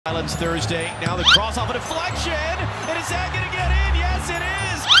Islands Thursday. Now the cross off a deflection. And is that going to get in? Yes, it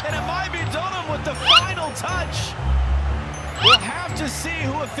is. And it might be Dunham with the final touch. We'll have to see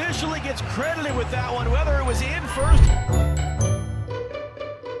who officially gets credited with that one, whether it was in first.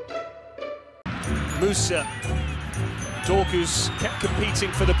 Musa. Dorcus kept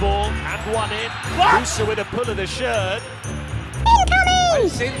competing for the ball and one in. Musa with a pull of the shirt. Al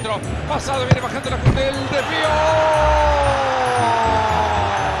centro, pasado, viene bajando la cruz del desvío.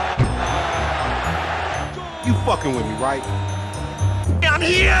 You fucking with me, right? I'm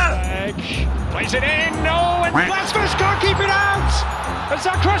here! Plays it in, no, and Glasgow's can't keep it out! As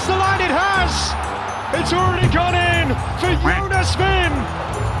that crossed the line, it has! It's already gone in for Jonas Finn!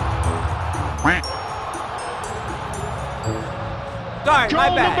 Sorry, Goal my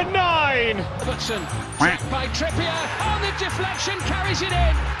bad. number 9! Robertson, tracked by Trippier, on the deflection, carries it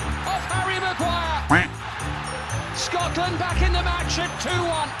in, off Harry Maguire. Scotland back in the match at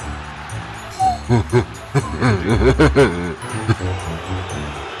 2-1.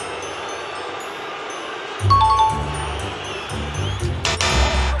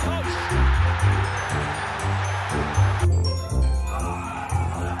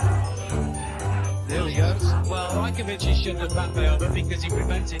 There he goes. Well, Rajkovic shouldn't have backed over because he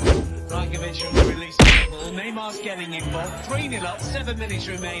prevented Rajkovic from releasing the ball. Neymar's getting involved. 3-0 up, 7 minutes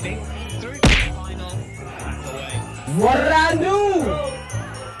remaining. Through to the final. Back away. Moranu!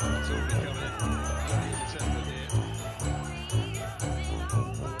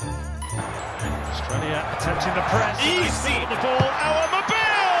 Australia attempting the press. Easy! The ball, our Mobile!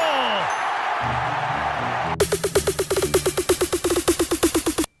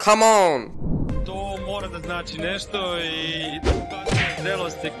 Come on! To mora da znači nešto i da pokazuje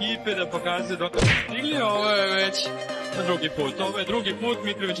zrelost ekipe, da pokazuje dokaz stigli, ovo je već drugi put. Ovo je drugi put,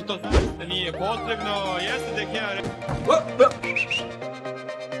 Mitrović to da nije potrebno, jeste da je Kjara...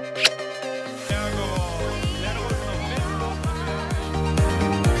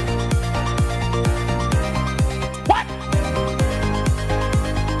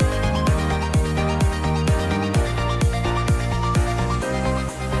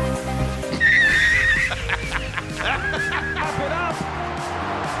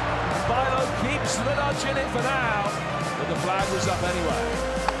 Keeps Lidodge in it for now, but the flag was up anyway.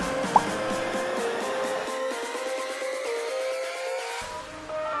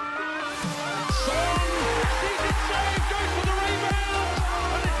 Son, decent save, goes for the rebound,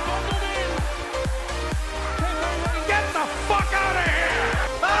 and it's bundled in. Get the fuck out of here!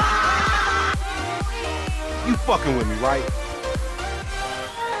 Ah! You fucking with me, right?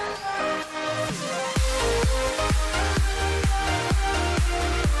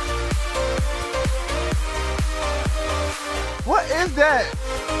 What is that?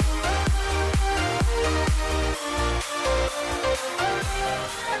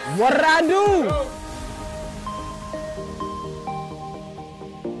 Moranu!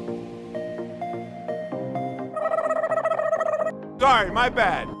 Sorry, my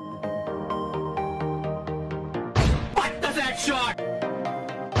bad. What does that shot?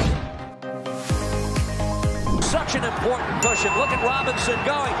 Such an important cushion. Look at Robinson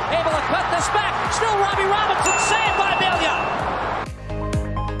going, able to cut this back. Still Robbie Robinson, saved by Amelia.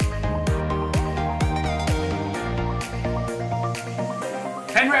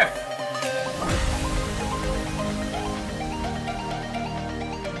 Penrith!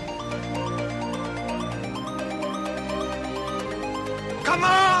 Come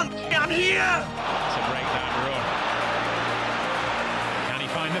on! I'm here! It's a breakdown run. Can he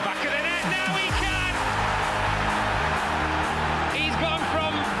find the back of the net? Now he can! He's gone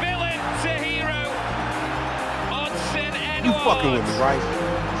from villain to hero. Odson Edwards. You fucking with me, right?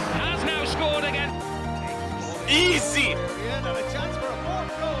 Has now scored again. Easy!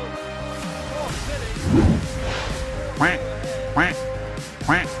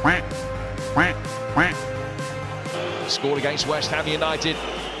 Scored against West Ham United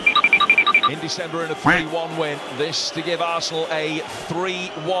in December in a 3-1 win. This to give Arsenal a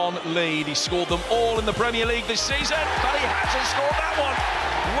 3-1 lead. He scored them all in the Premier League this season, but he hasn't scored that one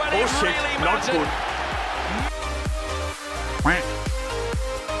when it really mattered.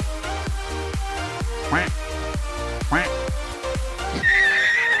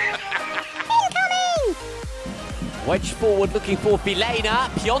 Wedge forward looking for Vilena.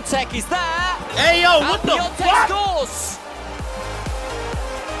 Piontek is there. Hey yo, what the Piontek fuck? scores.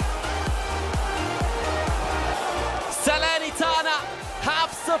 Salernitana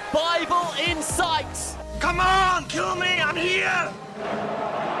have survival in sight. Come on, kill me, I'm here!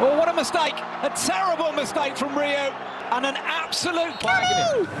 Oh, what a mistake! A terrible mistake from Rio. And an absolute...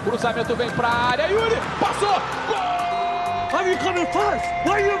 Cruzamento vem pra área, Yuri, passou! Gol! Why are you coming first?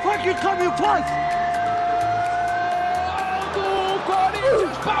 Why are you fucking coming first?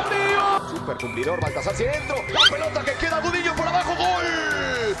 Super cumplidor, Baltasar hacia adentro. La pelota que queda, Gudillo por abajo.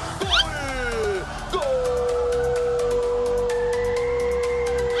 ¡Gol! ¡Gol! ¡Gol!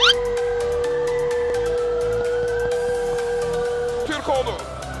 Türkoğlu.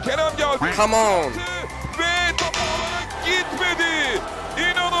 Kerem geldi. Come on. Ve top olarak gitmedi.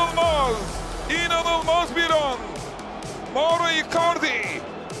 İnanılmaz. İnanılmaz bir an. Mauro Icardi.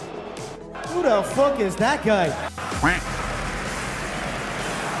 Who the fuck is that guy?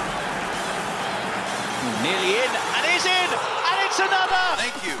 Nearly in, and is in, and it's another!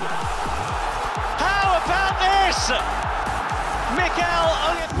 Thank you. How about this? Mikel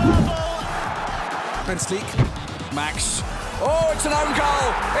Oyarzabal. League. Max. Oh, it's an own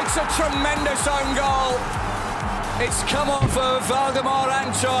goal. It's a tremendous own goal. It's come off of Valdemar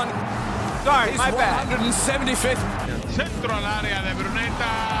Anton. Sorry, His my bad. 175th. Centro al área de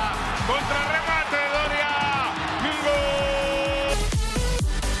Bruneta. Contra remate de Doria.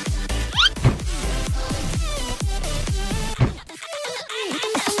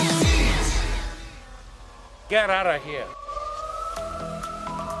 Get out of here.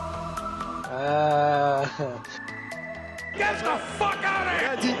 Get the fuck out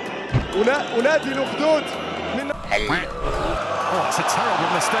of here! أنادي الأخدود من Oh, it's a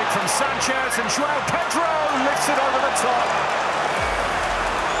terrible mistake from Sanchez, and Joao Pedro lifts it over the top.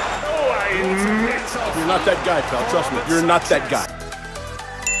 You're not that guy, pal. Trust me. You're not that guy.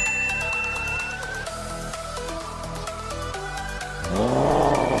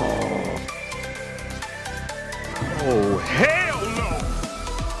 Oh, hell no!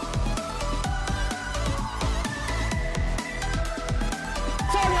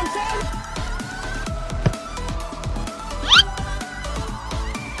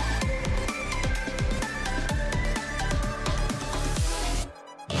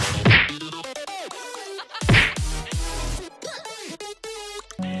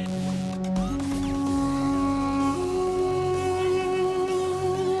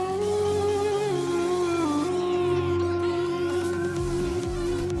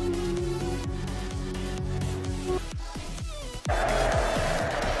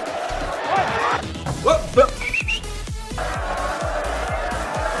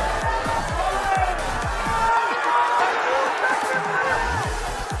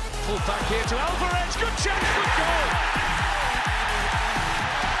 Full back here to Alvarez. Good chance, good goal.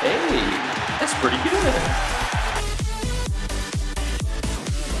 Hey, that's pretty good.